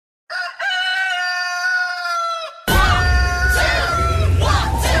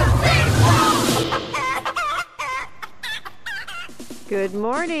Good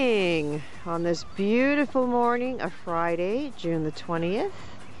morning on this beautiful morning of Friday, June the 20th.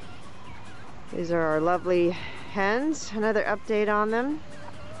 These are our lovely hens. Another update on them.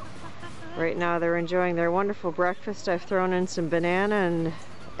 Right now they're enjoying their wonderful breakfast. I've thrown in some banana and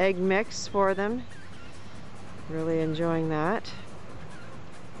egg mix for them. Really enjoying that.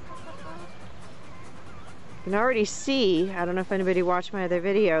 You can already see, I don't know if anybody watched my other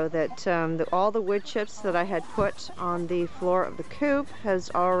video, that all the wood chips that I had put on the floor of the coop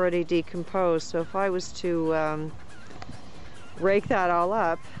has already decomposed. So if I was to rake that all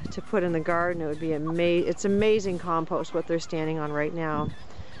up to put in the garden, it would be it's amazing compost what they're standing on right now.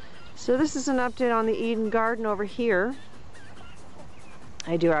 So this is an update on the Eden garden over here.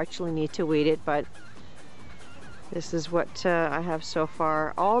 I do actually need to weed it, but this is what I have so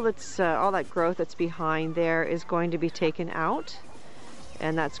far. All that growth that's behind there is going to be taken out,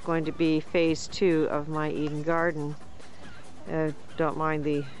 and that's going to be phase 2 of my Eden garden. Don't mind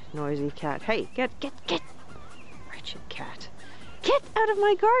the noisy cat. Hey, get! Wretched cat. Get out of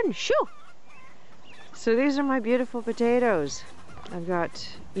my garden, shoo! So these are my beautiful potatoes. I've got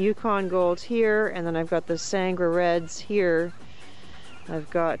Yukon Golds here, and then I've got the Sangra Reds here. I've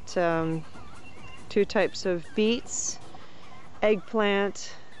got 2 types of beets,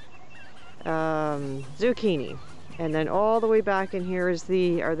 eggplant, zucchini, and then all the way back in here are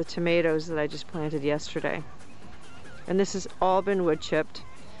the tomatoes that I just planted yesterday. And this has all been wood chipped.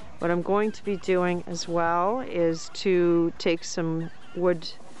 What I'm going to be doing as well is to take some wood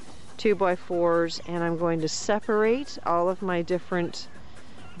 2x4s, and I'm going to separate all of my different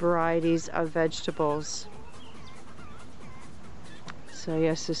varieties of vegetables. So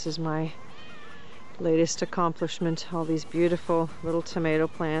yes, this is my latest accomplishment, all these beautiful little tomato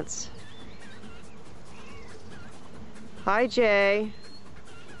plants. Hi Jay,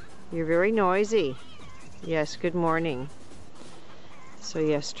 you're very noisy. Yes, good morning. So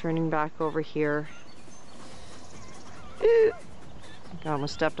yes, turning back over here. I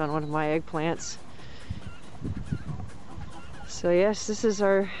almost stepped on one of my eggplants. So yes, these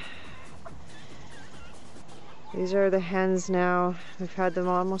are the hens now. We've had them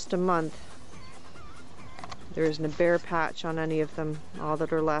almost a month. There isn't a bare patch on any of them, all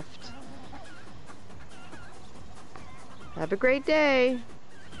that are left. Have a great day.